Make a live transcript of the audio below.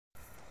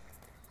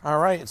All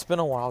right, it's been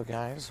a while,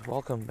 guys.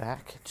 Welcome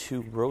back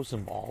to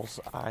Rosenballs.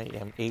 I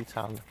am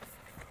Eitan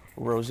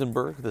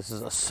Rosenberg. This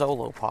is a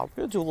solo pod.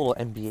 We're going to do a little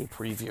NBA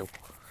preview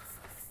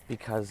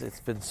because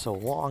it's been so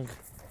long.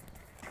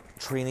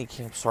 Training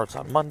camp starts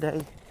on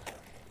Monday,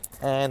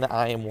 and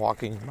I am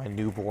walking my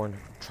newborn,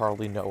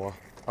 Charlie Noah,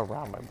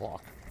 around my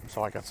block.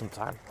 So I got some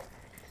time.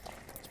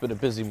 It's been a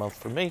busy month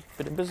for me,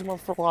 been a busy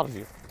month for a lot of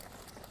you.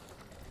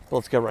 But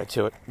let's get right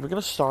to it. We're going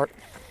to start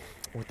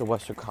with the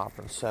Western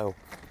Conference. So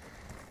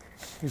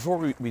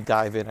before we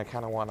dive in, I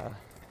kind of want to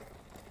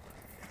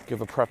give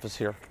a preface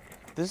here.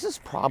 This is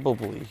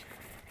probably,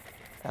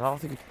 and I don't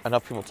think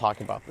enough people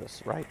talk about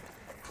this, right?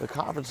 The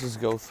conferences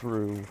go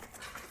through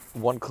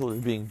one clearly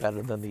being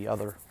better than the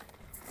other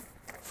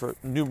for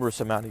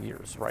numerous amount of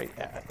years, right?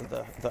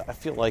 I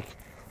feel like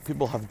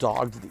people have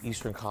dogged the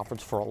Eastern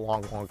Conference for a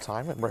long, long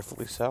time, and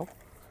rightfully so.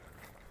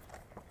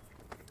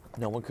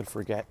 No one could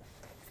forget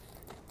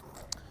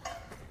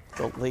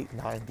the late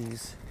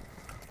 90s,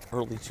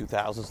 early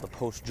 2000s, the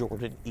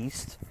post-Jordan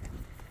East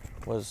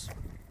was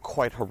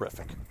quite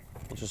horrific.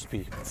 We'll just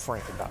be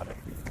frank about it.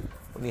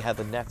 When you had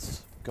the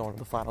Nets going to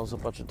the finals a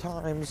bunch of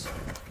times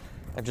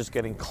and just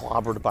getting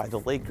clobbered by the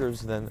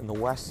Lakers, and then in the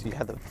West, you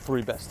had the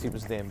three best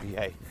teams in the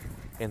NBA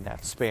in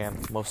that span.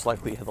 Most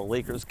likely you had the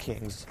Lakers,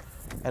 Kings,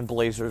 and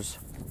Blazers.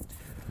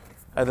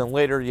 And then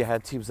later you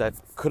had teams that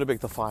could have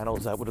made the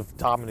finals that would have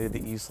dominated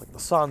the East, like the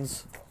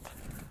Suns,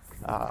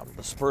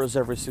 the Spurs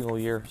every single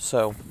year.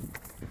 So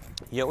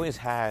you always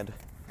had,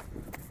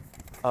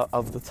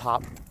 of the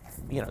top,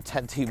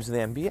 10 teams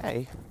in the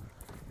NBA,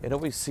 it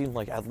always seemed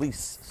like at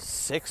least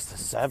 6 to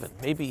 7,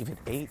 maybe even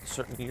 8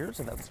 certain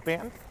years in that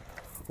span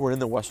were in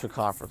the Western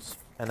Conference.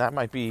 And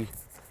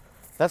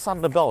that's not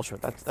an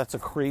embellishment. That's a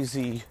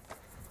crazy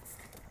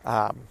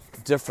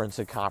difference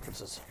in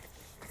conferences.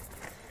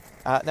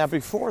 Now,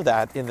 before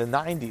that, in the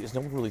 90s,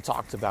 no one really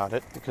talked about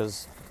it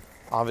because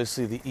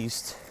obviously the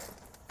East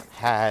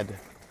had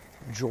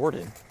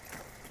Jordan.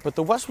 But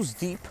the West was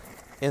deep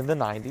in the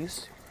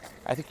 90s.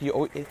 I think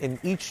in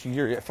each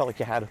year, it felt like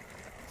you had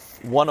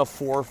one of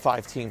 4 or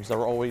 5 teams. There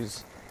were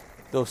always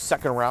those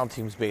second round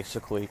teams,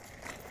 basically,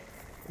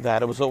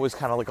 that it was always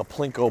kind of like a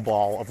Plinko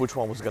ball of which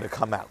one was going to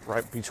come out,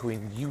 right?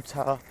 Between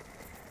Utah,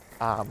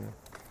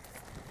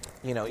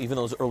 even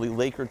those early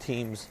Laker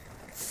teams,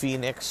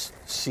 Phoenix,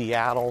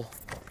 Seattle,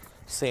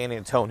 San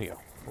Antonio,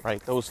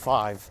 right? Those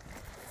 5.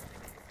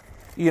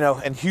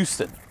 And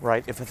Houston,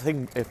 right?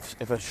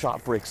 If a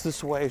shot breaks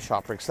this way, a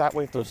shot breaks that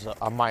way, if there's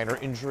a minor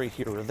injury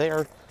here or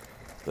there,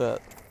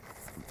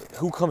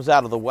 who comes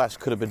out of the West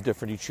could have been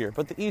different each year.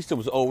 But the East, it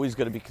was always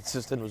going to be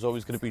consistent. It was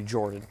always going to be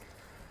Jordan,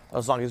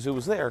 as long as it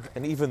was there.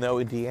 And even though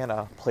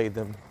Indiana played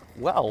them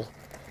well,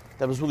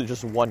 that was really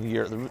just 1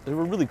 year. They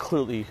were really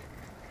clearly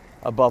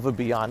above and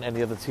beyond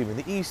any other team in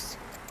the East.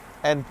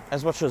 And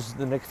as much as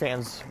the Knicks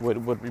fans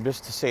would be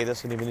remiss to say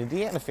this, and even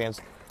Indiana fans,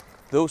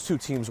 those 2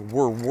 teams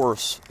were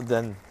worse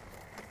than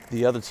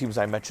the other teams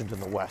I mentioned in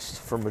the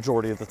West for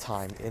majority of the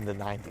time in the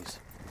 90s.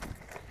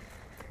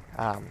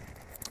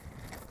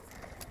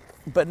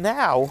 But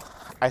now,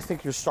 I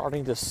think you're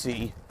starting to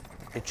see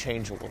it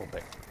change a little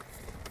bit.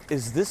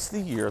 Is this the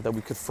year that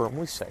we could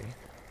firmly say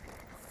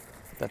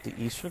that the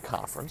Eastern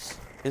Conference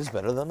is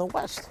better than the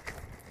West?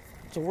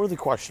 It's a worthy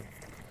question.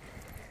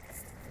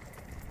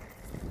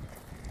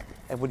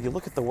 And when you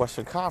look at the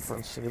Western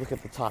Conference and you look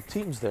at the top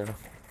teams there,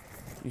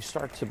 you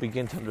start to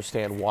begin to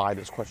understand why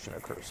this question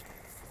occurs.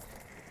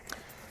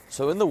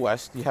 So in the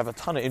West, you have a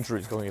ton of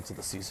injuries going into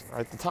the season,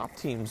 right? The top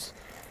teams,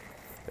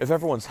 if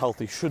everyone's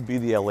healthy, should be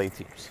the LA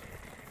teams.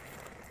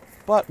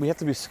 But we have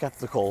to be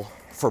skeptical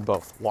for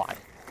both. Why?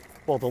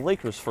 Well, the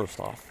Lakers, first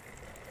off,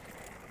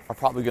 are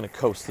probably going to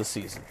coast the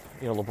season.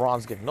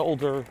 LeBron's getting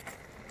older.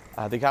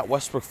 They got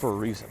Westbrook for a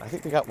reason. I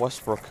think they got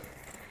Westbrook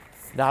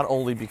not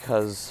only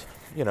because,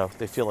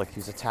 they feel like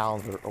he's a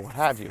talent or what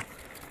have you.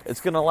 It's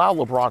going to allow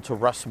LeBron to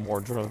rest more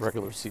during the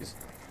regular season.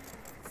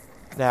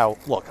 Now,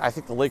 look, I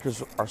think the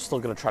Lakers are still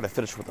going to try to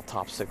finish with the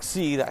top 6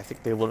 seed. I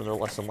think they learned their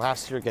lesson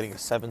last year. Getting a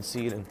 7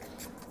 seed and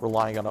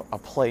relying on a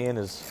play-in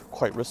is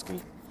quite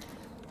risky.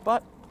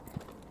 But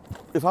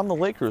if I'm the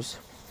Lakers,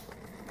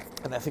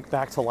 and I think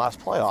back to the last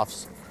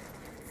playoffs,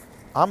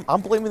 I'm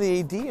blaming the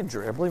AD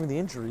injury. I'm blaming the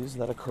injuries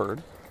that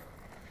occurred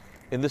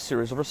in this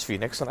series versus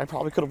Phoenix, and I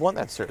probably could have won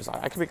that series.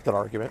 I can make that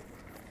argument.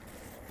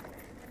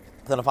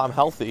 Then if I'm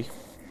healthy,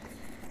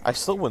 I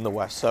still win the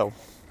West. So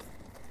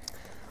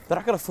they're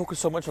not going to focus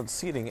so much on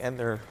seeding, and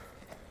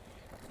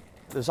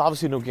there's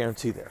obviously no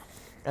guarantee there.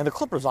 And the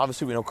Clippers,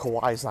 obviously, we know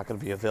Kawhi is not going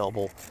to be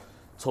available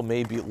until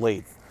maybe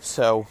late.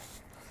 So,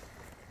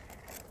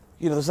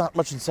 there's not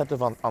much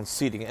incentive on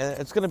seeding. And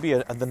it's going to be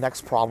the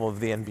next problem of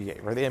the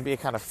NBA, right? The NBA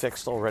kind of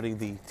fixed already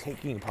the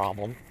taking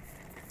problem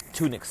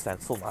to an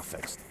extent, still not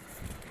fixed.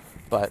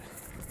 But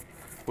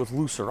with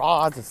looser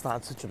odds, it's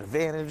not such an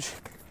advantage.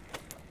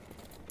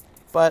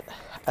 But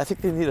I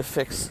think they need to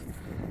fix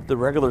the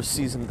regular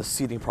season, the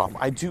seeding problem.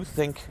 I do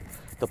think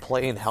the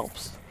play-in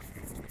helps,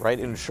 right?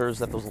 It ensures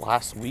that those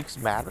last weeks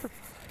matter,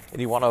 and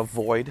you want to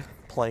avoid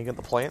playing in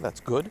the play-in. That's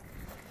good.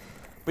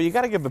 But you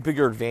got to give a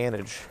bigger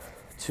advantage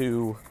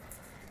to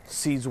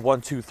seeds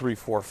 1, 2, 3,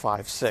 4,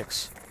 5,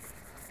 6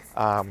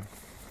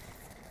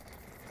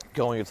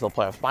 going into the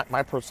playoffs.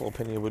 My personal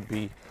opinion would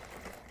be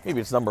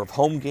maybe it's the number of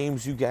home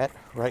games you get,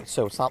 right?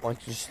 So it's not like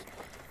just,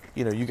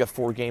 you get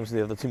 4 games and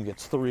the other team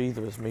gets 3.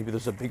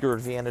 There's a bigger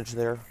advantage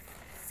there.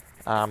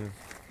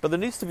 But there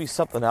needs to be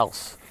something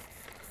else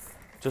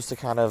just to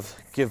kind of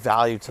give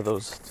value to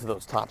those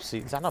top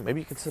seeds. I don't know, maybe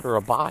you consider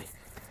a bye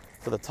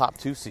for the top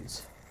 2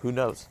 seeds. Who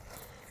knows?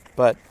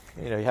 But,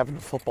 you have it in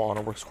football and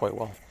it works quite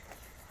well.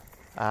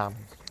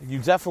 You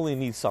definitely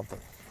need something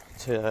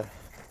to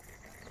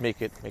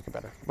make it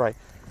better, right?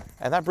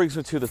 And that brings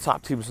me to the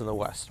top teams in the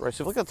West, right?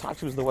 So if you look at the top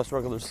teams in the West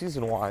regular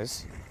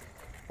season-wise,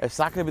 it's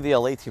not going to be the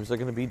LA teams. They're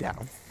going to be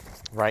down,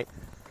 right?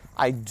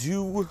 I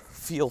do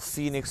feel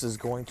Phoenix is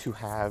going to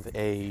have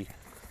a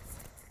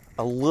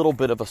little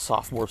bit of a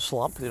sophomore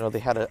slump. They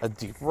had a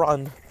deep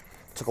run,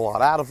 took a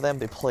lot out of them.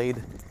 They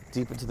played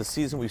deep into the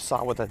season. We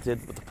saw what that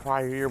did with the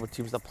prior year with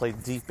teams that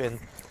played deep in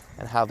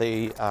and how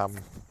they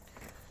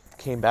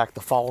came back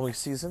the following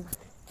season.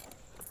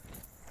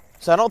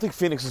 So I don't think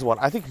Phoenix is one.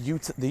 I think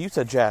the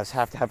Utah Jazz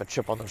have to have a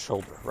chip on their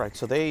shoulder, right?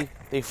 So they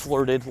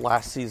flirted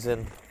last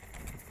season.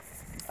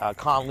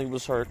 Conley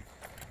was hurt.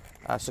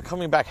 So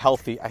coming back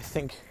healthy, I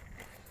think,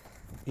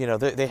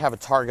 they have a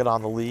target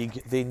on the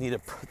league. They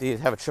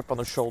have a chip on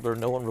their shoulder.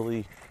 No one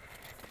really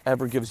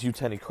ever gives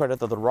Utah any credit.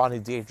 They're the Rodney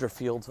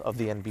Dangerfield of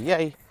the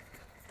NBA.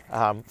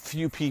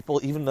 Few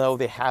people, even though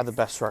they had the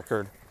best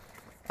record,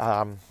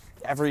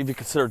 ever even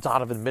consider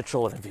Donovan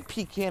Mitchell an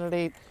MVP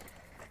candidate.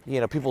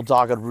 People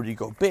dog on Rudy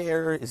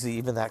Gobert. Is he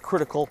even that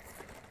critical?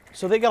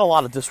 So they got a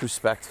lot of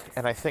disrespect,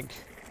 and I think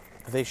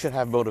they should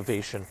have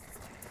motivation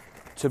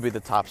to be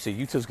the top seed.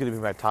 Utah's going to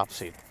be my top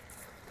seed.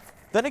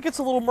 Then it gets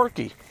a little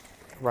murky,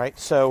 right?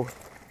 So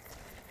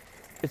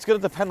it's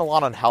going to depend a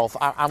lot on health.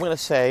 I'm going to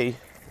say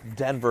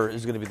Denver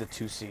is going to be the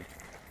 2 seed.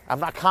 I'm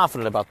not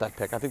confident about that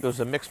pick. I think there's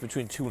a mix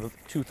between 2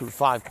 through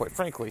 5, quite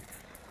frankly.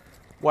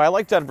 Why I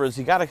like Denver is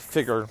you got to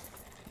figure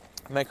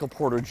Michael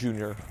Porter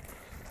Jr.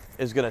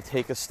 is going to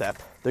take a step.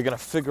 They're going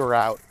to figure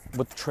out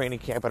with the training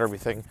camp and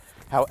everything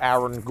how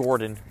Aaron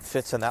Gordon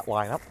fits in that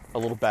lineup a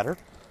little better.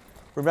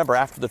 Remember,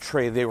 after the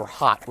trade, they were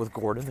hot with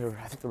Gordon.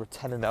 I think they were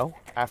 10-0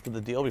 after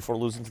the deal before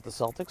losing to the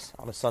Celtics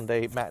on a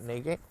Sunday matinee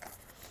game.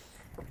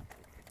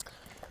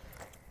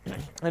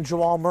 And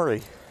Jamal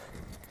Murray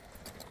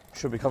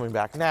should be coming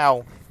back.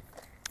 Now,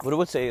 what I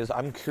would say is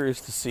I'm curious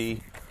to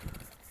see,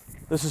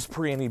 this is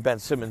pre any Ben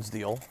Simmons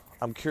deal.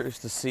 I'm curious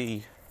to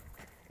see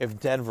if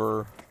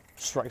Denver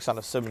strikes on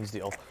a Simmons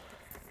deal.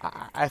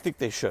 I think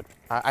they should.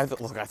 I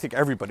think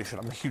everybody should.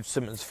 I'm a huge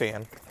Simmons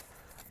fan.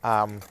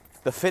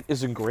 The fit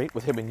isn't great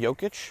with him and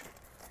Jokic.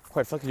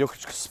 Quite frankly,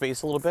 Jokic can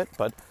space a little bit,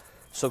 but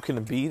so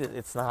can Embiid.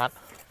 It's not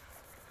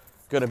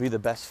going to be the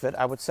best fit,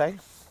 I would say.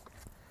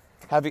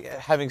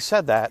 Having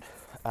said that,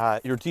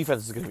 your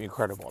defense is going to be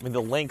incredible. I mean,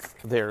 the length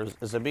there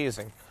is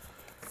amazing.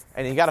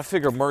 And you got to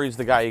figure Murray's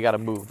the guy you got to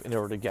move in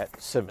order to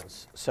get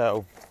Simmons.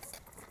 So,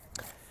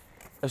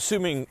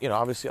 assuming,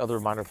 obviously other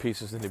minor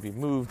pieces need to be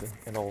moved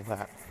and all of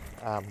that,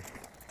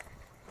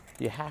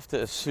 you have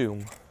to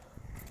assume,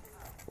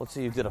 let's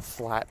say you did a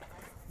flat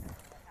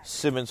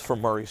Simmons for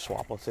Murray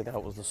swap. Let's say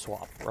that was the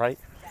swap, right?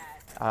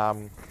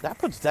 That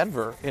puts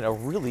Denver in a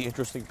really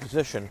interesting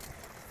position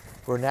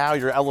where now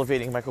you're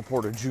elevating Michael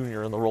Porter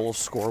Jr. in the role of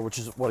scorer, which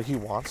is what he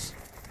wants.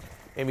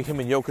 Maybe him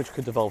and Jokic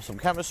could develop some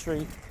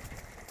chemistry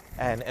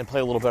and play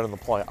a little better in the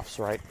playoffs,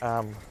 right?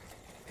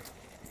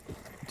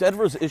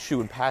 Denver's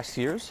issue in past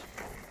years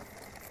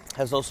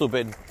has also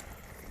been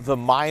the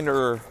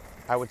minor,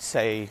 I would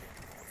say,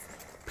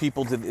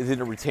 people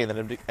didn't retain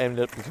that ended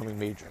up becoming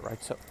major,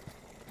 right? So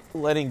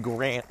letting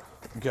Grant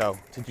go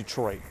to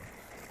Detroit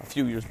a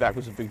few years back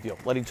was a big deal.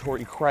 Letting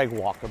Torrey Craig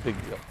walk, a big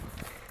deal.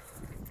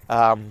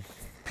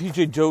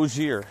 PJ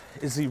Dozier,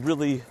 is he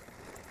really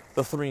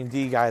the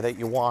 3-and-D guy that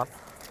you want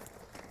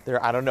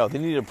there? I don't know. They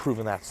need to improve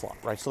in that slot,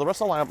 right? So the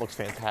rest of the lineup looks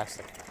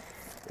fantastic.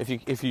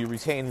 If you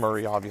retain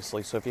Murray,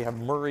 obviously. So if you have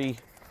Murray,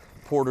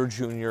 Porter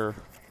Jr.,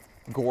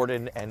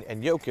 Gordon,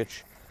 and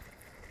Jokic,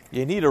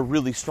 you need a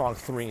really strong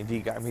 3-and-D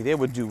guy. I mean, they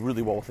would do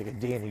really well with like a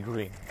Danny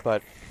Green.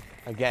 But,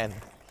 again,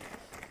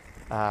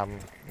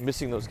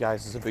 missing those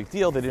guys is a big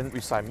deal. They didn't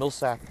re-sign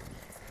Millsap.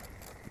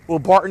 Well,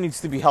 Barton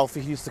needs to be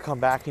healthy. He needs to come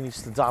back. He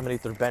needs to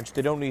dominate their bench.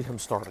 They don't need him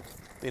starting.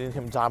 They need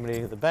him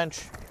dominating the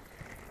bench.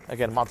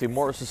 Again, Monte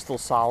Morris is still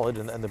solid,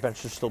 and the bench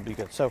should still be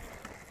good. So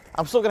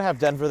I'm still going to have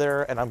Denver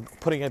there, and I'm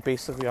putting it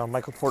basically on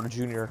Michael Porter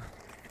Jr.,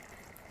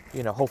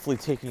 hopefully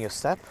taking a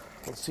step.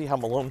 Let's see how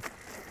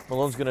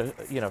Malone's going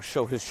to,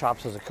 show his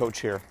chops as a coach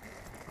here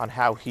on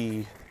how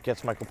he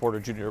gets Michael Porter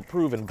Jr. to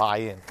approve and buy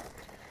in.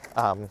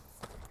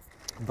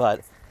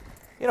 But,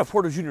 if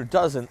Porter Jr.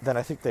 doesn't, then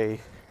I think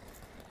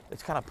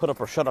it's kind of put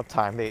up or shut up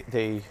time.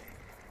 They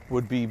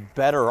would be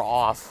better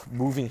off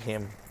moving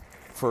him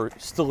for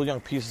still young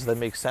pieces that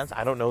make sense.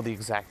 I don't know the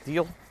exact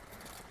deal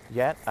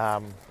yet.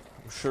 I'm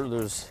sure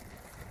there's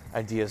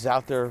ideas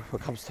out there.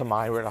 What comes to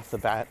mind right off the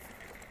bat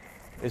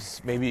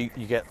is maybe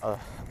you get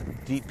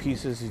deep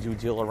pieces. You do a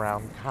deal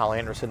around Kyle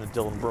Anderson and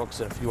Dylan Brooks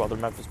and a few other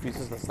Memphis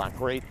pieces. That's not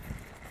great.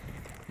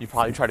 You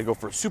probably try to go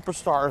for a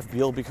superstar if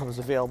Beal becomes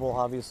available,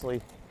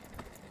 obviously.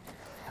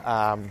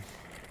 I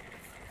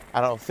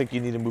don't think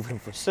you need to move him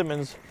for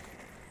Simmons,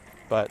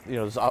 but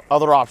there's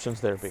other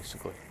options there,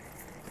 basically.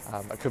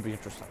 That could be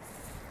interesting.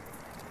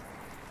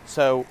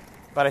 So,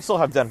 but I still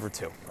have Denver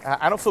too.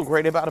 I don't feel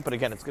great about it, but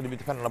again, it's going to be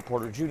dependent on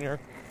Porter Jr.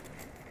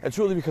 It's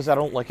really because I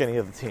don't like any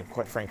of the team,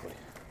 quite frankly.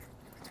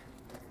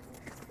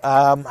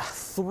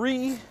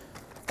 3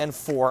 and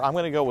 4, I'm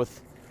going to go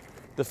with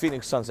the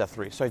Phoenix Suns at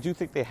 3. So I do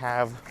think they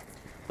have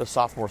the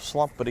sophomore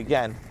slump, but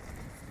again,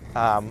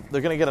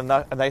 they're going to get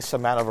a nice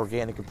amount of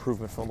organic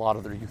improvement from a lot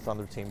of their youth on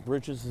their team.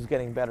 Bridges is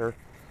getting better.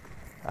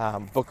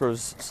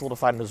 Booker's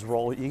solidified in his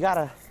role. You got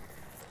to,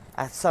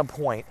 at some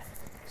point,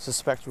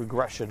 suspect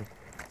regression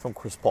from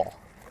Chris Paul.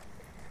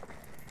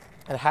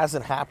 It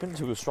hasn't happened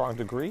to a strong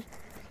degree,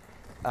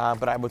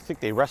 but I would think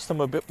they rest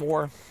him a bit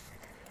more,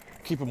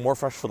 keep him more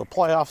fresh for the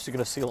playoffs. You're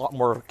going to see a lot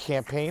more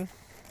campaign,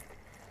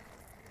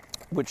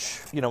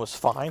 which, is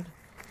fine.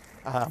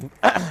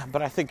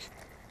 But I think,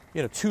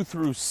 2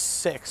 through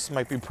 6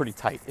 might be pretty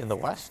tight in the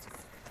West.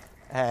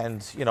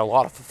 And, a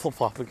lot of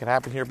flip-flopping can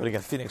happen here. But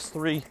again, Phoenix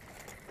 3,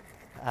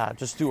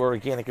 just do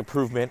organic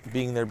improvement,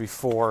 being there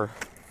before,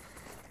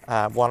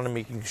 wanting to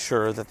making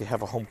sure that they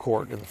have a home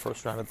court in the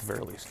first round at the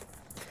very least.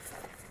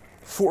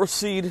 4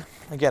 seed,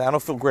 again, I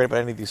don't feel great about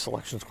any of these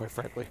selections, quite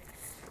frankly.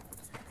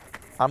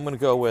 I'm going to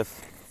go with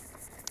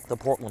the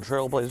Portland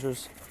Trail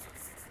Blazers.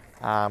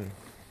 I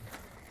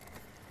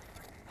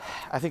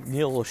think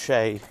Neil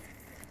O'Shea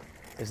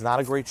is not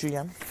a great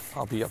GM.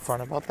 I'll be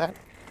upfront about that.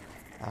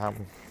 I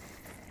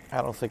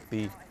don't think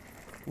the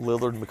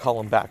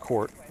Lillard-McCollum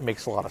backcourt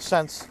makes a lot of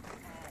sense.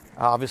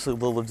 Obviously,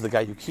 Lillard's the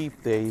guy you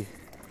keep. They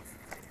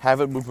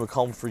haven't moved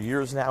McCollum for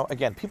years now.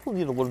 Again, people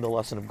need to learn the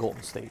lesson of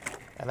Golden State.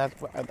 And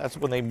that's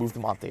when they moved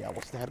Monte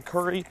Ellis. They had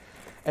Curry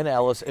and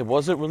Ellis. It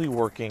wasn't really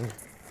working.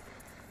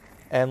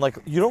 And,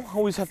 you don't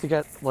always have to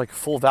get,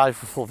 full value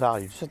for full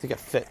value. You just have to get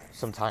fit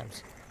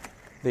sometimes.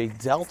 They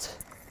dealt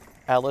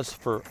Ellis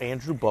for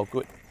Andrew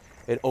Bogut.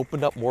 It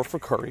opened up more for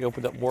Curry,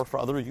 opened up more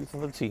for other youth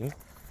on the team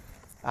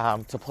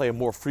to play a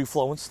more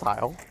free-flowing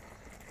style.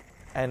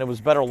 And it was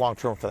better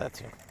long-term for that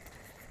team.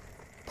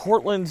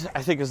 Portland,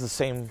 I think, is the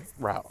same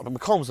route.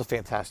 McCollum's a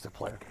fantastic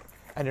player.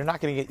 And you're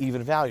not going to get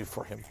even value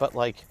for him. But,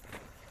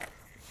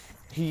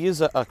 he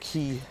is a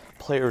key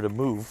player to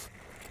move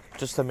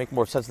just to make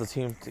more sense of the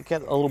team, to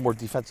get a little more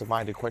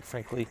defensive-minded, quite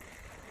frankly.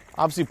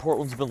 Obviously,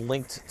 Portland's been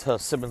linked to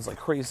Simmons like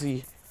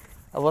crazy.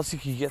 Unless you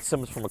can get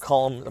Simmons from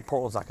McCollum,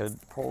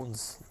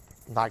 Portland's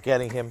not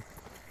getting him.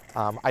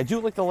 I do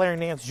like the Larry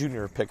Nance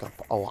Jr. pickup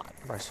a lot.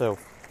 Right? So,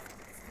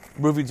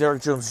 moving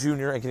Derrick Jones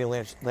Jr. and getting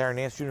Larry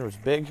Nance Jr. was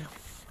big.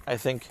 I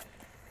think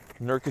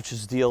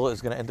Nurkic's deal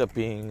is going to end up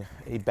being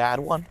a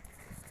bad one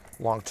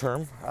long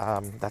term.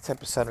 That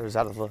type of center is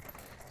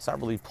it's not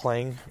really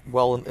playing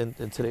well in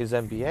today's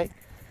NBA.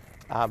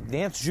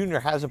 Nance Jr.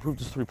 has improved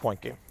his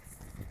three-point game.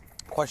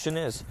 Question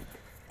is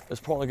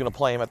Portland going to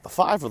play him at the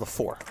 5 or the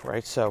 4,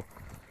 right? So,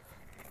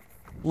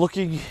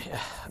 looking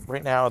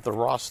right now at the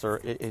roster,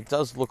 it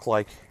does look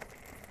like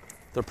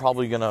they're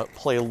probably going to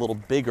play a little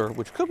bigger,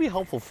 which could be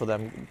helpful for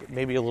them,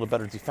 maybe a little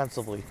better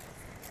defensively.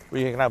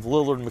 Where you can have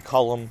Lillard and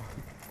McCollum.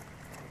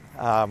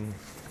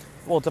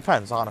 Well, it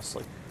depends,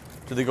 honestly.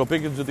 Do they go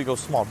big or do they go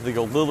small? Do they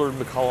go Lillard,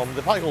 McCollum?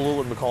 They probably go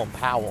Lillard, McCollum,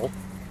 Powell,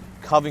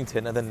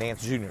 Covington, and then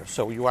Nance Jr.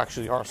 So you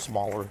actually are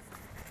smaller.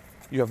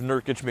 You have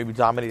Nurkic maybe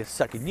dominate a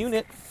second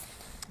unit.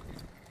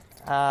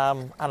 I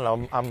don't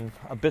know. I'm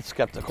a bit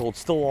skeptical. It's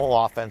still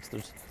all offense.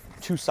 There's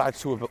 2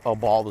 sides to a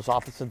ball. There's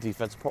offense and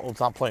defense.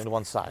 Portland's not playing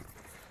one side,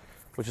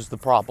 which is the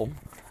problem.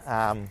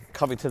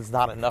 Covington's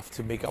not enough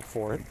to make up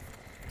for it.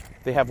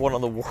 They have one of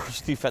the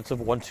worst defensive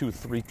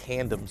 1-2-3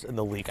 tandems in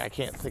the league. I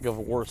can't think of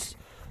a worse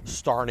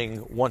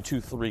starting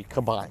 1-2-3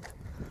 combined.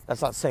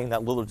 That's not saying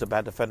that Lillard's a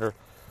bad defender.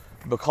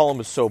 McCollum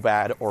is so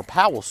bad or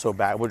Powell's so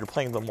bad. When you're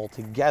playing them all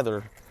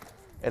together,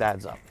 it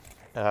adds up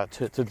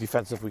to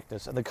defensive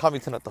weakness. And then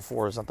Covington at the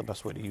 4 is not the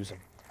best way to use him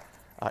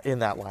in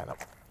that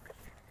lineup.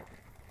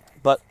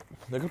 But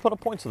they're going to put up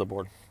points on the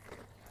board.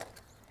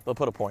 They'll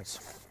put up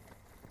points.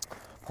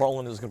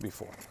 Portland is going to be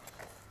 4.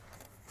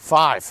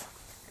 5.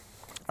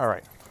 All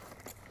right.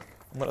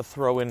 I'm going to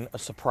throw in a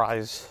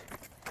surprise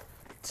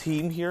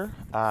team here.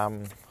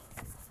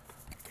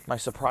 My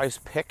surprise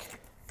pick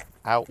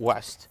out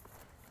west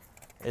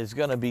is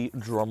going to be,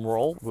 drum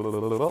roll,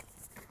 the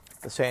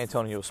San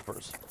Antonio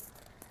Spurs.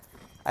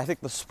 I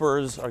think the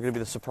Spurs are going to be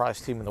the surprise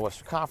team in the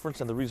Western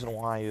Conference, and the reason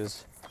why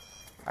is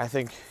I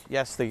think,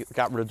 yes, they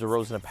got rid of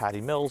DeRozan and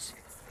Patty Mills,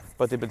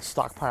 but they've been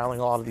stockpiling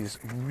a lot of these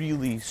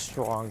really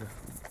strong,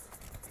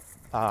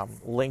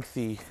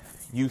 lengthy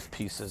youth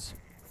pieces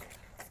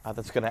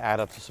that's going to add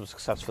up to some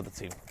success for the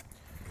team.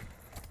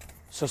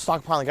 So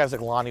stockpiling guys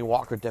like Lonnie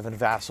Walker, Devin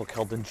Vassell,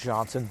 Keldon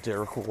Johnson,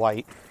 Derek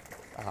White,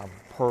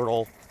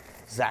 Pirtle,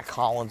 Zach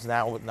Collins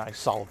now with a nice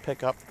solid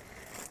pickup.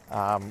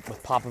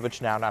 With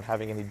Popovich now not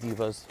having any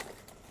divas.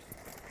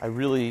 I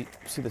really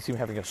see the team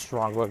having a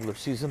strong regular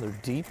season. They're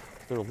deep,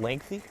 they're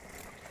lengthy.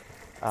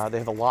 They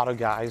have a lot of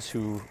guys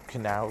who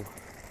can now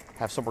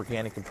have some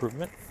organic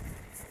improvement.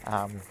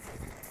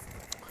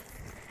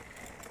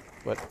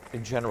 But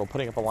in general,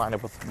 putting up a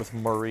lineup with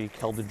Murray,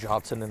 Keldon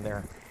Johnson in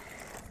there,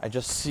 I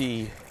just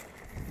see,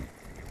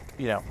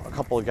 a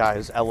couple of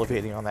guys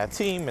elevating on that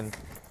team and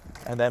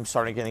them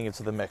starting getting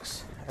into the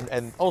mix.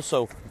 And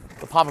also,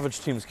 the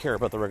Popovich teams care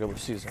about the regular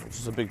season, which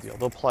is a big deal.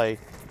 They'll play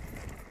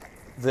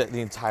the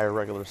entire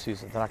regular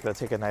season. They're not going to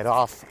take a night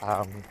off.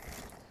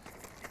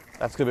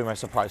 That's going to be my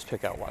surprise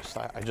pick out west.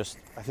 I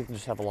think they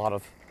just have a lot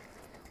of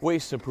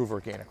ways to improve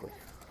organically.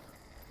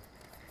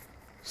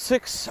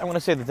 6, I'm going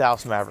to say the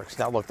Dallas Mavericks.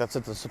 Now, look, that's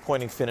a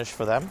disappointing finish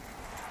for them.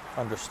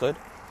 Understood.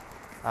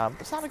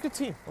 It's not a good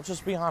team. Let's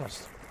just be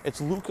honest. It's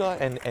Luka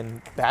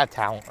and bad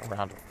talent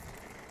around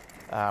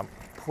him.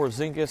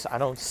 Porzingis, I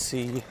don't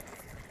see.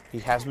 He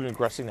has been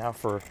regressing now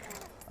for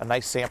a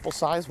nice sample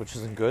size, which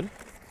isn't good.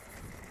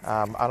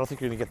 I don't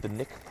think you're going to get the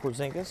Nick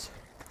Porzingis.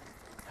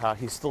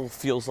 He still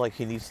feels like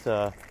he needs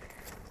to,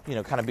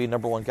 kind of be a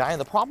number one guy.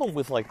 And the problem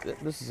with,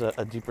 this is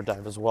a deeper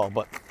dive as well,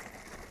 but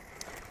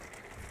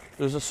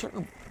there's a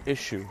certain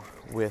issue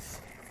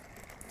with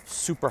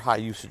super high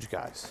usage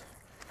guys.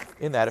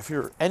 In that, if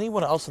you're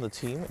anyone else on the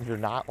team and you're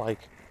not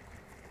like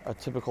a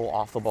typical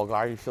off-the-ball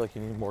guy, you feel like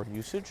you need more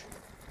usage,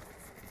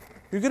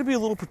 you're going to be a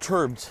little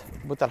perturbed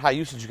with that high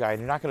usage guy, and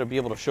you're not going to be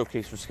able to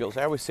showcase your skills.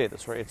 I always say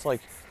this, right? It's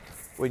like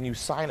when you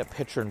sign a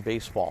pitcher in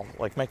baseball,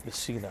 like Mike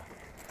Messina,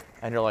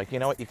 and you're like, you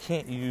know what, you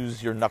can't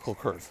use your knuckle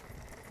curve.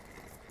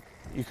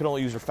 You can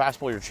only use your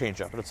fastball, your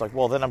changeup. And it's like,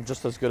 well, then I'm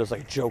just as good as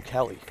like Joe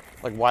Kelly.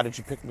 Like, why did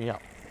you pick me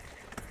up?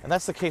 And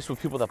that's the case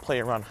with people that play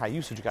around high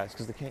usage guys,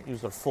 because they can't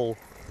use their full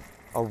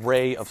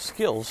array of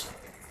skills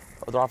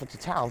or their offensive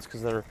talents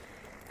because they're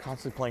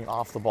constantly playing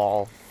off the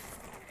ball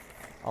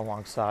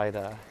alongside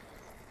a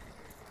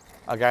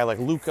guy like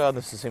Luka.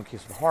 This is the same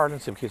case with Harden,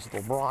 same case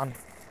with LeBron,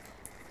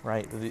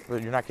 right? You're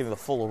not getting the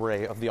full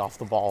array of the off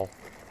the ball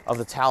of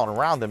the talent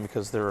around them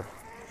because their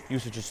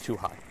usage is too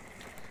high.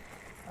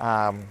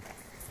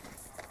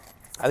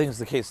 I think it's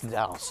the case in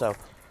Dallas. So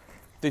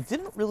they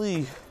didn't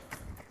really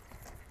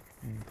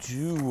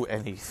do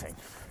anything.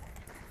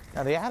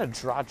 Now they added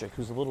Dragic,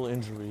 who's a little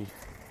injury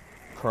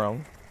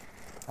prone,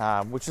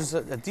 which is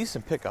a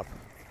decent pickup.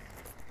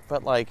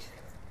 But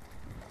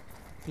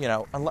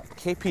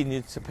KP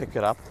needs to pick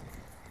it up.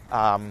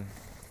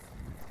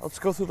 Let's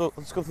go through the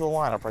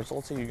lineup, right? So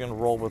let's say you're going to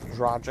roll with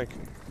Dragic,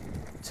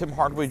 Tim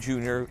Hardaway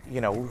Jr.,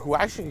 who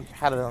actually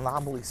had an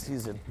anomaly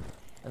season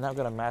and now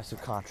got a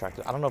massive contract.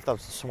 I don't know if that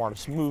was the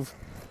smartest move.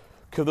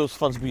 Could those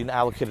funds be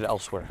allocated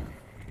elsewhere?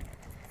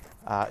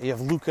 You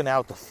have Luka now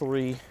at the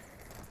 3,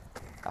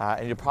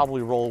 and you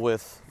probably roll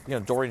with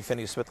Dorian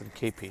Finney-Smith and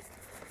KP.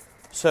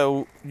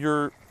 So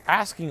you're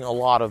asking a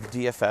lot of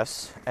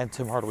DFS and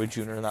Tim Hardaway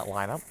Jr. in that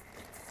lineup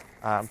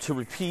to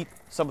repeat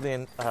some of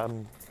the,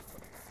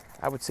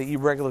 I would say,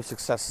 irregular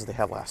successes they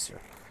had last year.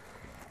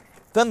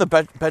 Then the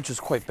bench is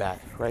quite bad,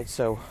 right?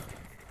 So,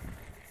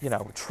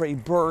 Trey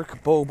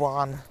Burke,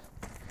 Boban,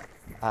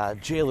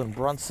 Jalen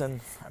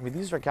Brunson. I mean,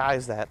 these are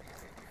guys that,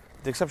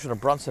 with the exception of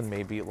Brunson,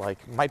 maybe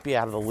might be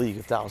out of the league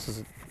if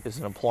Dallas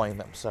isn't employing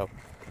them. So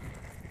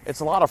it's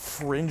a lot of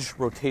fringe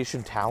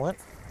rotation talent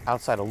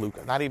outside of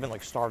Luka, not even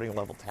starting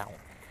level talent,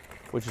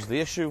 which is the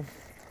issue.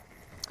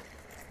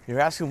 You're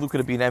asking Luka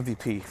to be an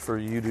MVP for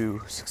you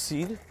to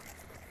succeed.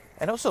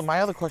 And also,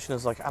 my other question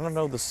is, I don't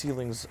know the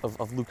ceilings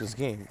of Luka's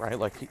game, right?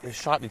 His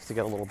shot needs to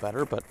get a little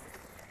better, but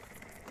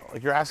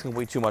you're asking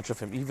way too much of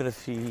him. Even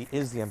if he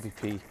is the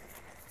MVP,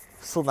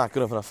 still not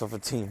good enough of a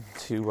team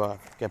to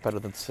get better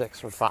than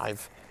 6 or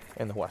 5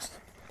 in the West.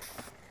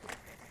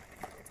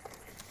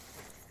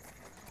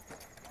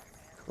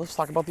 Let's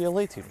talk about the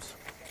LA teams.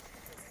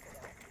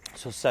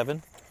 So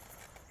 7,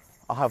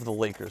 I'll have the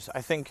Lakers.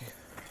 I think,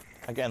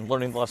 again,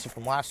 learning the lesson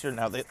from last year,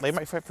 now they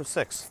might fight for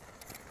 6.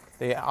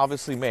 They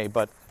obviously may,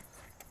 but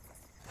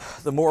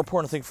the more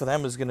important thing for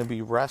them is going to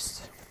be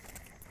rest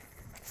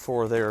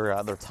for their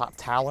top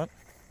talent.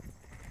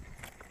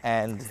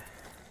 And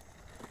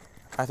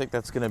I think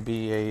that's going to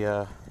be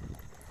a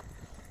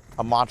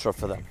mantra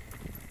for them,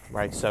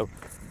 right? So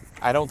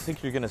I don't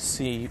think you're going to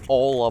see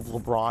all of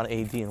LeBron,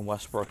 AD, and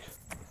Westbrook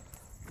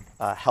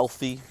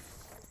healthy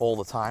all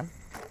the time.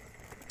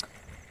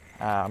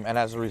 And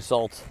as a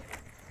result,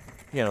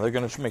 they're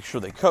going to make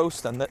sure they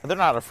coast, and they're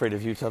not afraid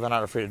of Utah. They're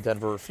not afraid of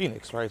Denver or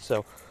Phoenix, right?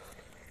 So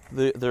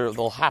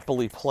they'll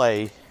happily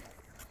play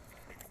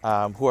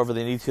whoever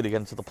they need to get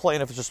into the play,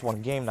 and if it's just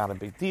one game, not a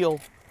big deal.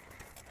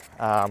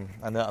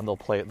 And they'll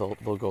play it.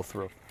 They'll go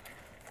through.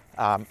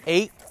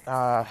 8,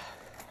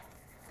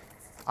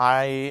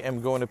 I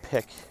am going to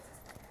pick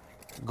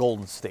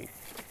Golden State.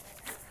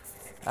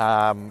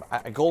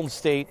 Golden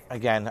State,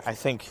 again, I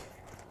think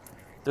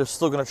they're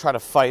still going to try to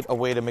fight a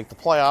way to make the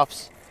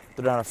playoffs.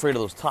 They're not afraid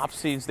of those top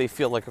seeds. They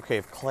feel like, okay,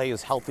 if Clay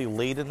is healthy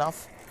late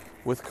enough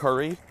with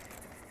Curry,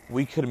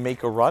 we could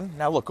make a run.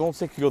 Now, look, Golden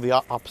State could go the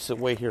opposite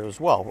way here as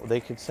well. They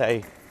could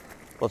say,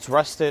 let's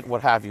rest it,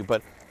 what have you.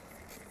 But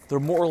they're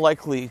more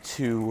likely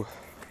to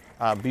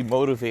be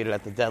motivated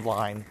at the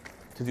deadline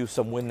to do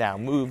some win now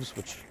moves,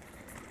 which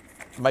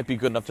might be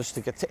good enough just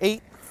to get to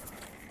 8.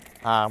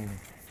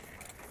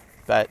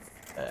 But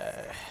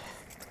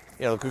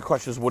the good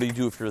question is, what do you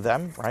do if you're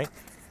them, right?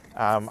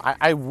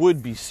 I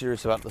would be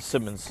serious about the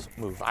Simmons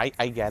move. I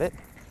get it.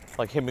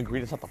 Like, him and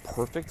Green is not the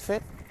perfect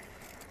fit,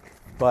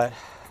 but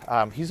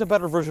he's a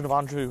better version of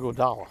Andre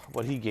Iguodala,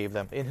 what he gave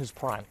them in his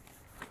prime.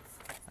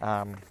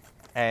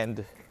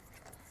 And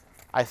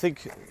I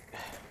think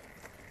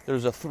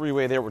there's a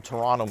 3-way there with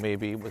Toronto,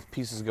 maybe, with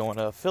pieces going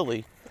to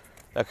Philly,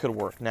 that could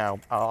work. Now,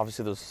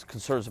 obviously, there's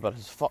concerns about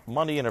his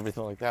money and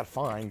everything like that,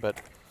 fine, but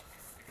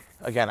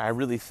again, I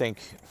really think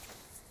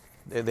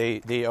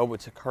they owe it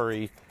to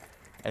Curry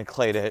and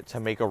Klay to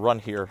make a run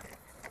here.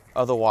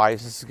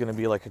 Otherwise, this is going to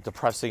be like a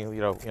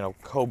depressing,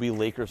 Kobe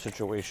Lakers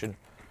situation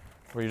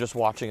where you're just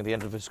watching at the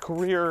end of his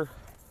career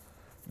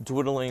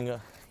dwindling,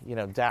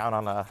 down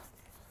on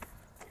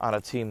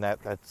a team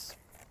that's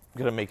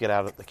going to make it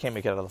out. They can't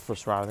make it out of the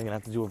first round. They're going to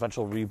have to do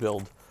eventual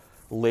rebuild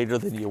later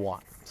than you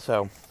want.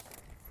 So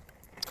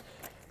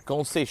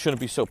Golden State shouldn't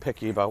be so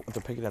picky about what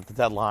they're picking at the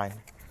deadline.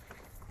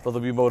 But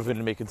they'll be motivated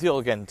to make a deal.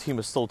 Again, team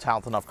is still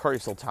talented enough.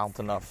 Curry's still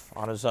talented enough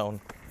on his own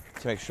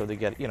to make sure they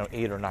get,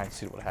 8 or 9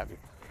 seed, what have you.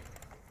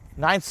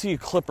 9 seed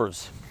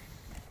Clippers.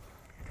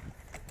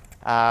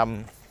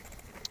 No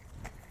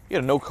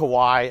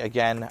Kawhi.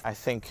 Again, I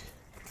think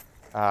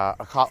a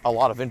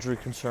lot of injury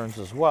concerns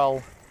as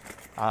well.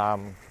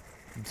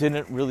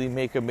 Didn't really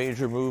make a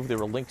major move. They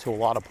were linked to a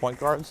lot of point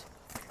guards,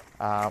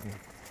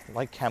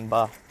 like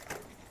Kemba,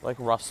 like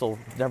Russell.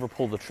 Never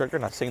pulled the trigger.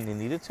 Not saying they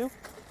needed to.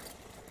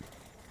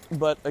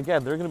 But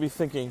again, they're going to be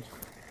thinking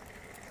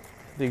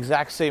the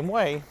exact same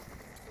way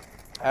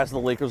as the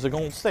Lakers or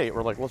Golden State.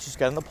 We're like, let's just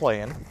get in the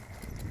play-in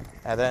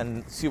and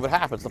then see what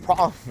happens. The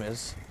problem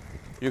is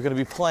you're going to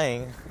be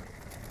playing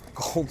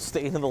Golden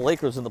State and the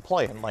Lakers in the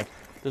play-in. Like,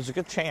 there's a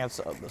good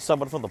chance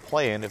someone from the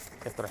play-in, if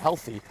they're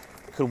healthy,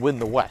 could win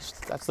the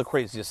West. That's the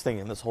craziest thing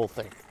in this whole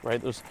thing,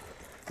 right? If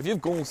you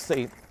have Golden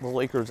State, the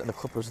Lakers, and the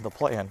Clippers in the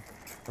play-in, and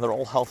they're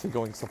all healthy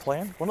going into the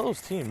play-in, one of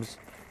those teams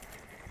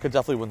could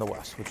definitely win the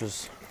West, which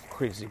is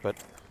crazy. But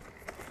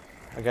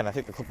again, I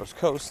think the Clippers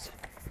coast,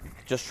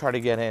 just try to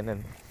get in,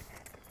 and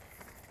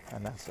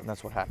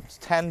that's what happens.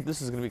 10,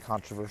 this is going to be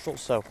controversial.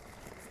 So,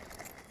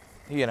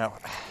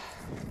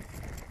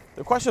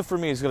 the question for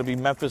me is going to be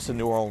Memphis and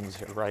New Orleans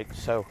here, right?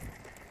 So,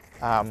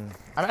 I'm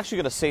actually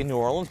going to say New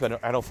Orleans,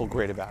 but I don't feel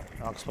great about it.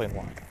 I'll explain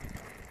why.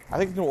 I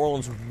think New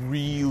Orleans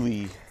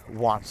really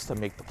wants to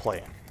make the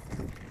play-in.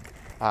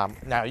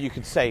 Now, you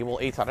could say, well,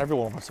 Eitan,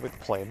 everyone wants to make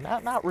the play-in.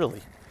 Not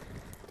really.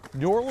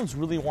 New Orleans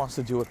really wants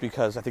to do it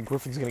because I think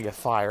Griffin's going to get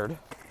fired.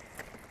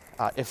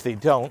 If they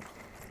don't,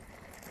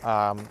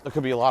 there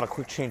could be a lot of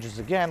quick changes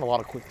again, a lot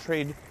of quick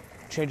trade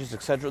changes,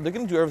 etc. They're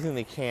going to do everything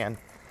they can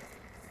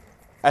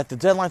at the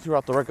deadline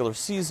throughout the regular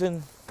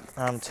season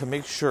to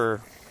make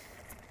sure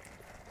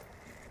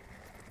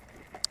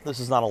this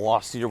is not a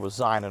lost year with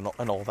Zion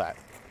and all that.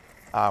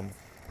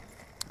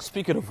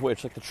 Speaking of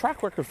which, like, the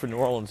track record for New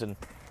Orleans in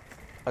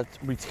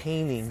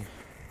retaining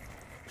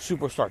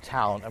superstar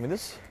talent, I mean,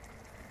 this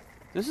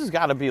has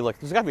got to be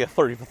there's got to be a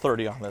 30 for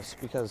 30 on this,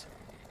 because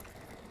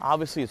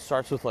obviously it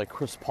starts with like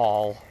Chris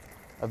Paul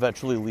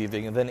eventually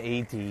leaving, and then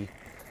AD, and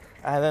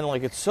then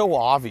it's so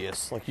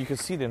obvious, you can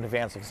see it in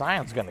advance,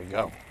 Zion's gonna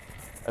go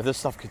if this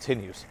stuff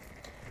continues.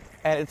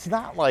 And it's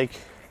not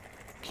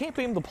can't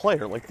blame the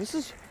player.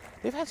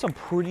 They've had some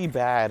pretty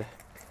bad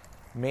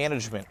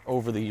management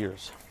over the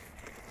years.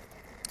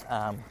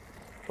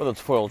 Whether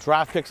it's foiled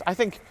draft picks, I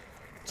think,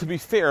 to be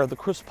fair, the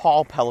Chris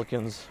Paul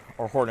Pelicans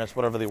or Hornets,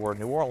 whatever they were in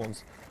New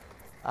Orleans,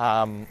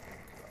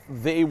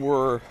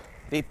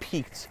 they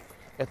peaked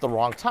at the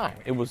wrong time.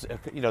 It was,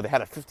 they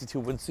had a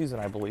 52-win season,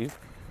 I believe,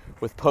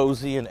 with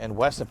Posey and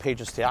West and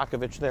Peja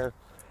Stojakovic there,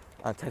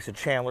 Tyson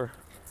Chandler.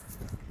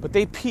 But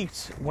they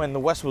peaked when the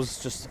West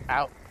was just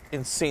out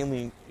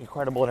insanely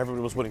incredible and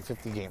everybody was winning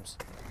 50 games,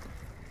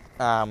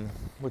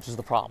 which is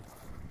the problem.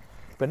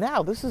 But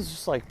now this is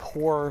just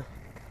poor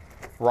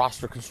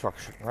roster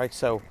construction, right?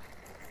 So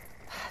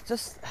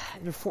just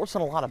you're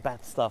forcing a lot of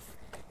bad stuff,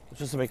 which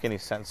doesn't make any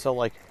sense.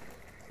 So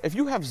if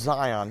you have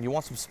Zion, you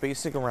want some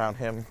spacing around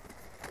him,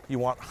 you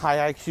want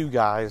high IQ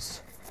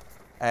guys,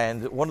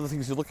 and one of the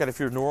things you look at if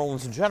you're New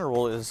Orleans in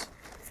general is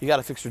you got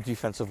to fix your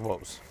defensive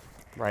woes,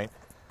 right?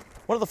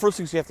 One of the first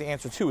things you have to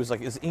answer to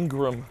is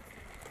Ingram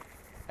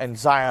and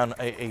Zion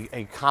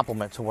a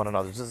complement to one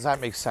another? Does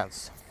that make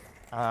sense?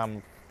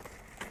 I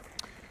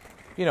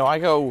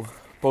go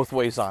both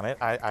ways on it.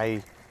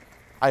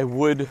 I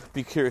would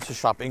be curious to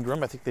shop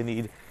Ingram. I think they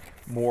need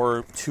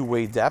more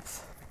two-way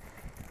depth.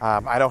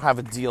 I don't have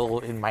a deal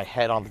in my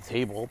head on the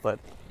table, but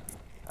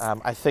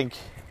I think,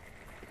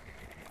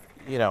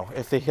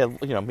 if they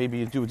had, maybe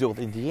you do a deal with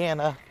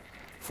Indiana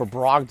for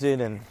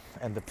Brogdon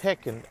and the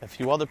pick and a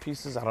few other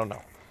pieces, I don't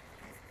know.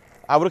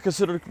 I would have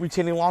considered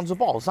retaining Lonzo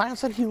Ball. Zion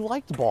said he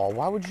liked Ball.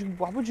 Why would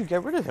you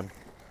get rid of him?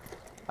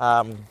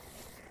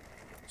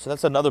 So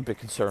that's another big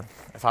concern.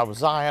 If I was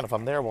Zion, if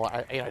I'm there, well,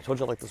 I told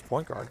you I like this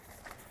point guard.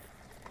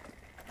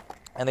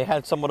 and they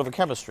had somewhat of a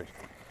chemistry.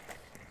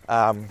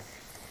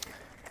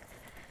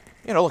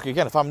 Look,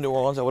 again, if I'm New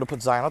Orleans, I would have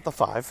put Zion at the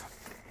 5.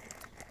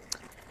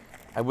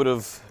 I would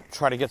have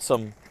tried to get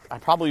I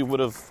probably would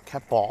have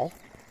kept Ball.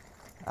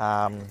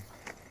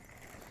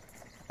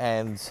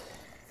 And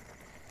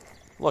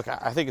look,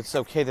 I think it's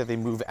okay that they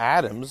move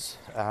Adams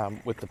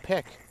with the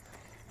pick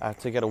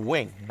to get a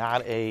wing,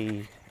 not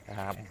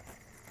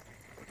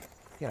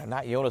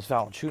not Jonas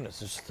Valanciunas. It's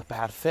just a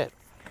bad fit.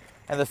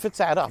 And the fits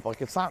add up.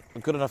 Like, it's not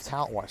good enough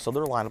talent-wise. So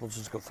their lineup, let's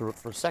just go through it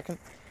for a second.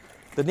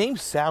 The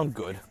names sound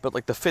good,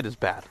 but, the fit is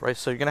bad, right?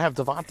 So you're going to have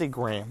Devontae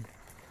Graham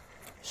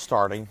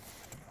starting.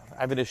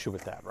 I have an issue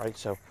with that, right?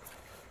 So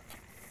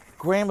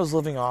Graham is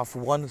living off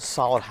one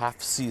solid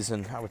half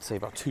season, I would say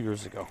about 2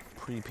 years ago,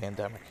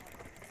 pre-pandemic.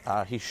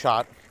 He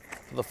shot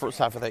for the first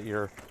half of that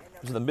year. He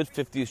was in the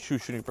mid-50s true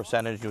shooting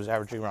percentage. He was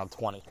averaging around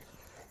 20. He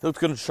looked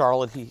good in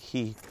Charlotte.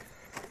 He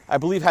I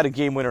believe, had a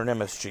game winner in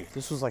MSG.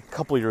 This was a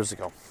couple of years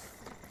ago.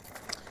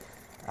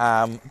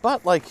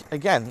 But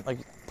again,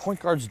 point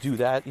guards do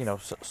that.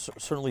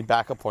 Certainly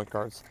backup point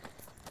guards.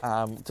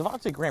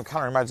 Devontae Graham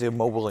kind of reminds me of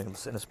Mo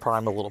Williams in his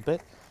prime a little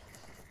bit.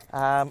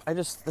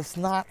 That's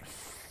not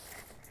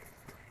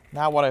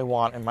what I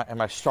want in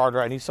my starter.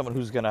 I need someone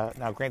who's gonna.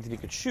 Now, granted, he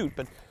could shoot,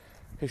 but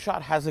his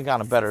shot hasn't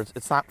gotten better.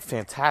 It's not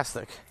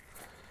fantastic.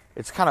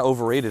 It's kind of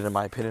overrated, in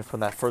my opinion, from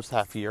that first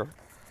half year.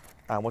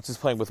 Once he's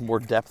playing with more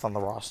depth on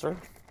the roster.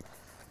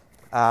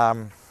 So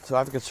I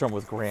have a concern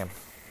with Graham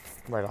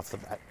right off the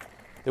bat.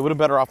 They would have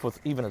better off with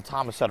even a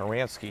Thomas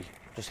Satoransky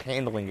just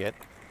handling it,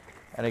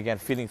 and again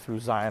feeding through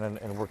Zion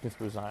and working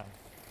through Zion.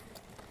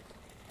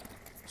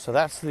 So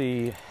that's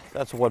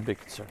one big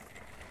concern.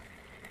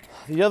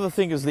 The other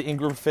thing is the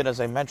Ingram fit, as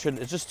I mentioned.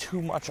 It's just too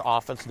much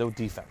offense, no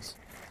defense.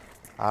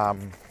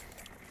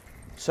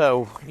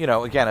 So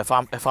again, if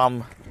I'm,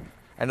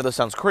 I know this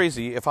sounds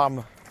crazy. If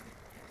I'm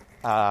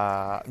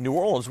New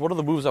Orleans, one of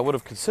the moves I would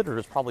have considered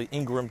is probably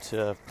Ingram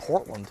to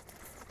Portland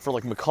for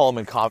McCollum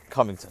and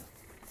Covington.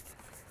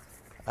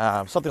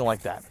 Something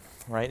like that,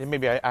 right? And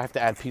maybe I have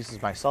to add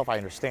pieces myself, I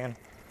understand.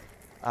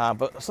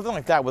 But something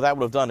like that, what that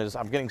would have done is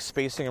I'm getting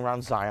spacing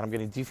around Zion, I'm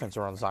getting defense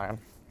around Zion.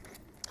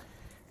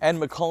 And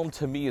McCollum,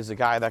 to me, is a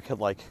guy that could,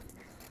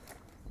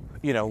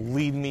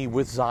 lead me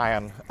with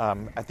Zion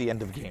at the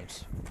end of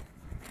games.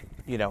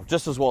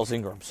 Just as well as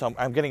Ingram. So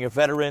I'm getting a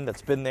veteran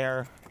that's been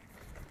there.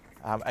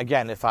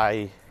 Again, if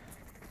I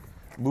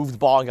moved the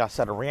ball and got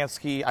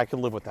Satoransky, I could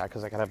live with that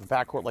because I could have a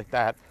backcourt like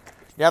that.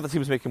 Yeah, the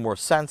team's making more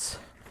sense.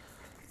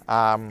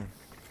 And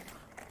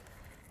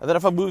then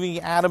if I'm moving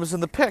Adams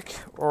in the pick,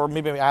 or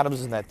maybe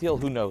Adams in that deal,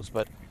 who knows?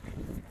 But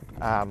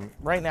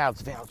right now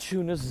it's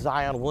Valanciunas,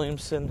 Zion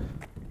Williamson,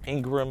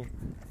 Ingram.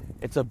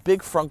 It's a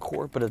big front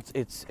court, but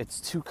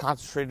it's too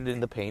concentrated in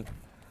the paint.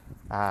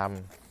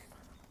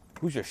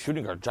 Who's your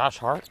shooting guard? Josh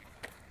Hart?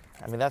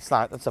 I mean, that's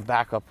a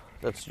backup.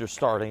 That's your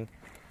starting.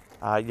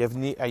 You have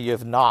Neil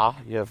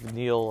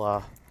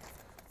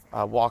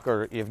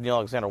Walker. You have Neil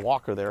Alexander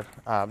Walker there.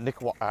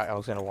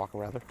 Alexander Walker,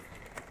 rather.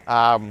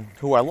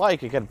 Who I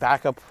like. Again,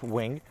 backup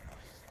wing.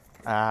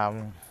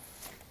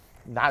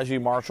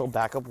 Najee Marshall,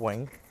 backup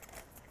wing.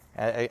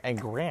 And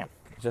Graham.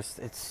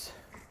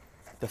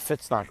 The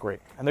fit's not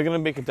great. And they're going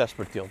to make a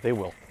desperate deal. They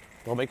will.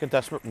 They'll make a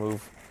desperate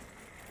move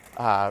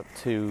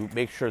to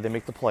make sure they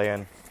make the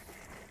play-in.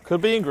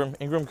 Could be Ingram.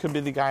 Ingram could be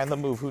the guy on the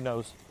move. Who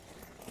knows?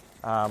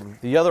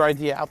 The other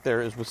idea out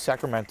there is with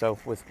Sacramento,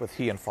 with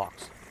he and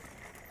Fox.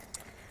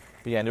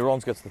 But yeah, New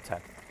Orleans gets the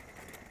 10.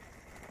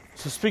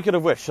 So speaking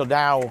of which, so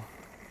now,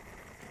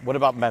 what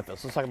about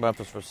Memphis? Let's talk about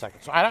Memphis for a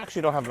second. So I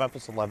actually don't have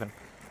Memphis 11.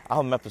 I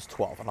have Memphis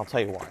 12, and I'll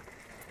tell you why.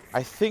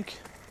 I think,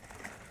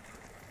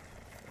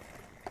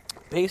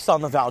 based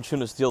on the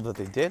Valanciunas deal that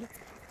they did,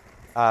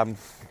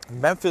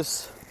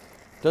 Memphis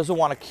doesn't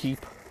want to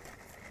keep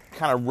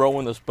kind of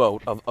rowing this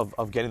boat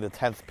of getting the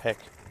 10th pick,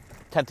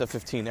 10 to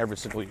 15 every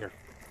single year.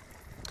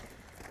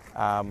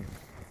 They're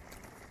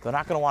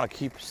not going to want to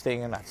keep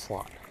staying in that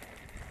slot.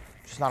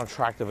 It's just not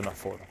attractive enough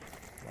for them,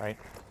 right?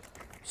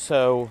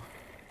 So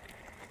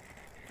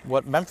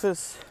what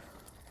Memphis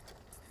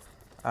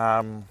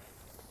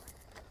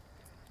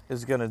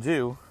is going to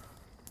do,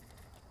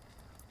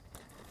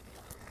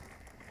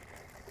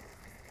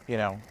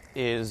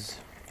 is,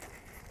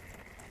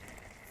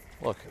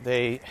 look,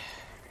 they're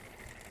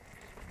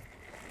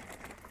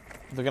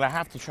going to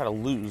have to try to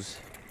lose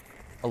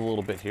a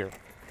little bit here.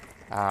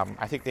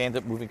 I think they end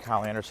up moving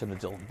Kyle Anderson to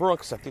Dylan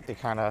Brooks. I think they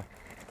kind of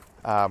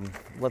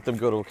let them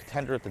go to a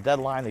contender at the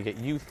deadline. They get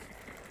youth,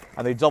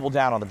 and they double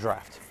down on the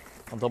draft.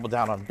 They'll double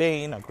down on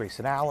Bane, on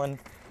Grayson Allen,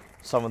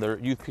 some of their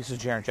youth pieces,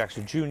 Jaren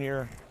Jackson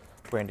Jr.,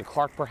 Brandon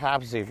Clark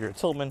perhaps, Xavier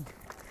Tillman.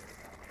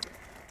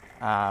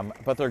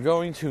 But they're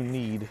going to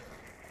need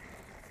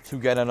to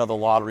get another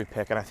lottery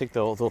pick, and I think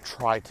they'll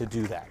try to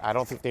do that. I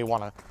don't think they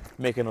want to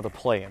make another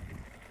play-in.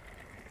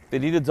 They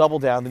need to double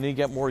down. They need to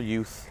get more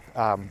youth.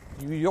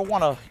 You don't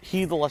want to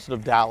heed the lesson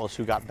of Dallas,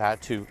 who got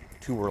bad too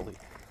early,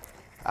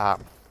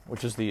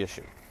 which is the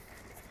issue.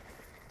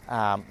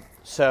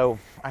 So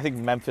I think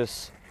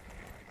Memphis,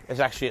 is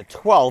actually at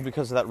 12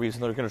 because of that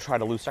reason. They're going to try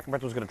to lose.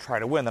 Sacramento's going to try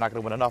to win. They're not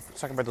going to win enough.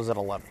 Sacramento's at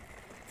 11.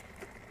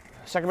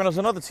 Sacramento's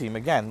another team.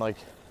 Again, like,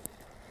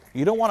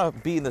 you don't want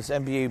to be in this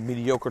NBA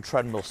mediocre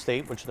treadmill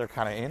state, which they're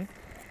kind of in.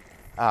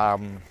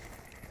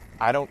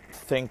 I don't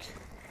think,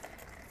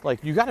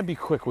 like, you got to be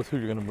quick with who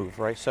you're going to move,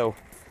 right? So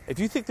if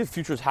you think the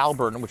future is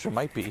Halliburton, which it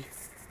might be,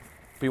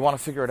 but you want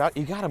to figure it out,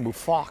 you got to move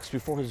Fox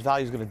before his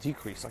value is going to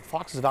decrease. Like,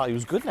 Fox's value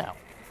is good now.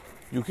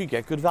 You could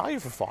get good value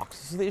for Fox.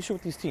 This is the issue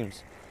with these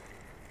teams.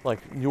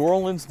 Like, New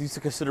Orleans needs to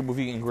consider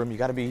moving Ingram. You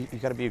got to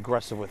be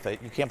aggressive with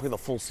it. You can't play the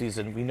full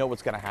season. We know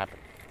what's going to happen.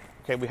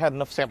 Okay, we had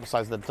enough sample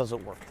size that it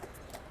doesn't work.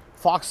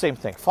 Fox, same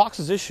thing.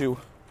 Fox's issue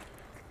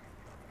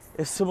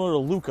is similar to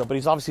Luka, but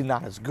he's obviously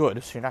not as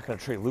good, so you're not going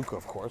to trade Luka,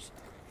 of course.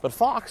 But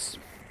Fox,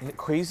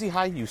 crazy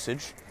high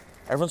usage.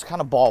 Everyone's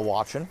kind of ball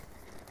watching,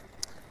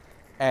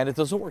 and it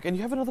doesn't work. And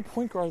you have another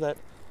point guard that,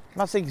 I'm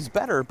not saying he's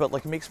better, but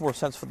like, it makes more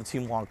sense for the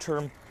team long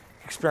term.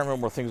 Experiment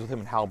more things with him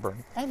and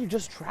Halliburton. And you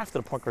just drafted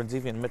a point guard,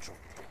 Davion Mitchell.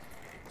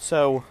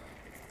 So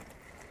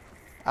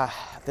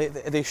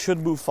they should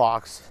move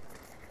Fox,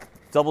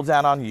 double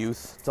down on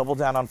youth, double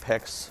down on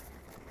picks,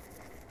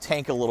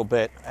 tank a little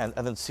bit, and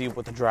then see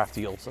what the draft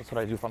yields. That's what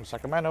I do if I'm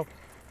Sacramento.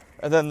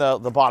 And then the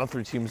bottom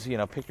three teams,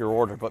 pick your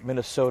order. But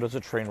Minnesota's a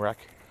train wreck.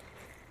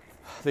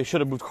 They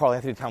should have moved Karl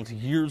Anthony Towns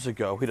years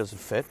ago. He doesn't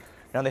fit.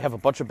 Now they have a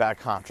bunch of bad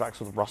contracts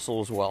with Russell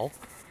as well.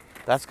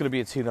 That's going to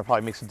be a team that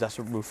probably makes a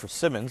desperate move for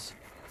Simmons.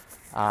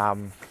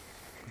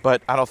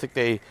 But I don't think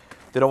they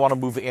don't want to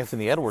move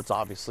Anthony Edwards,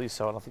 obviously,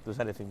 so I don't think there's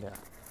anything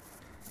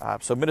there.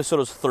 So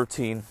Minnesota's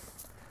 13.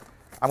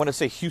 I'm going to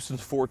say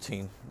Houston's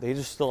 14. They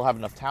just still have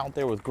enough talent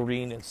there with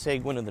Green and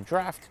Seguin in the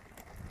draft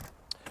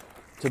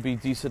to be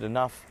decent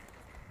enough.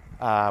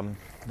 They're going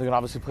to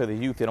obviously play the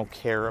youth. They don't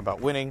care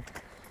about winning.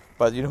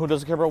 But you know who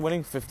doesn't care about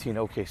winning? 15,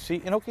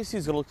 OKC. And OKC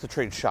is going to look to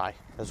trade Shy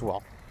as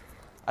well.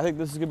 I think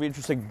this is going to be an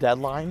interesting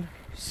deadline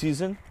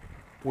season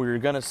where you're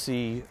going to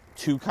see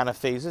two kind of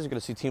phases. You're going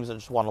to see teams that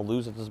just want to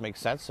lose. It doesn't make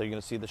sense. So you're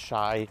going to see the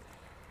Shy,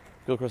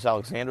 Gilchrist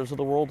Alexanders of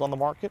the world on the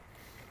market.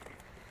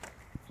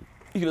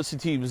 You're going to see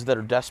teams that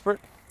are desperate,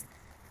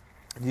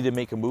 need to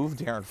make a move.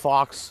 De'Aaron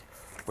Fox,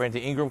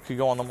 Brandon Ingram could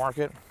go on the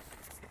market.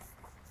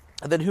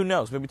 And then who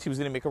knows? Maybe teams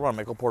going to make a run.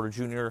 Michael Porter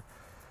Jr.,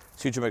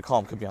 CJ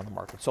McCollum could be on the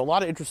market. So a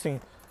lot of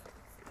interesting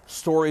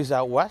stories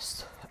out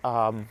west.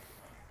 What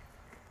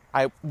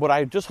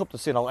I just hope to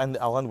see, and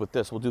I'll end with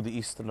this. We'll do the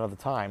East another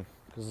time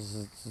because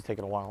this is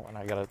taking a while, and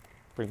I got to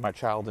bring my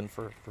child in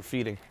for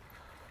feeding.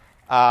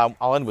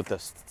 I'll end with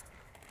this.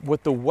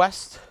 With the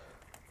West,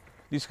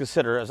 these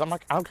consider, as I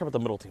don't care about the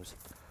middle teams.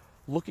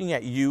 Looking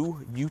at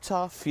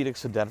Utah,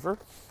 Phoenix, and Denver,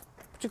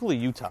 particularly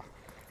Utah,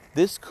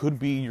 this could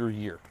be your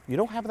year. You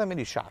don't have that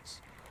many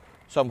shots.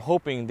 So I'm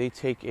hoping they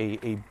take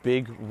a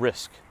big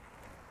risk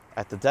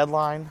at the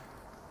deadline,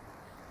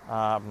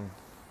 or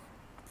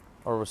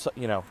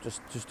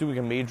just doing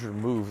a major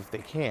move if they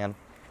can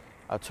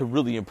to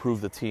really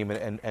improve the team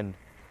and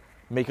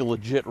make a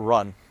legit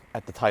run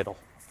at the title.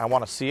 I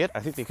want to see it.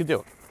 I think they could do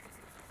it.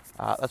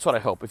 That's what I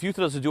hope. If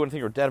Utah doesn't do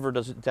anything, or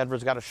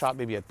Denver's got a shot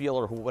maybe at Beal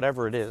or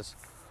whatever it is,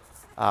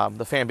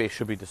 the fan base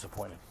should be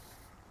disappointed.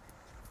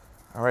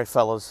 All right,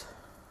 fellas.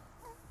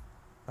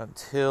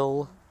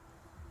 Until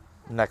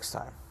next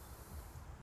time.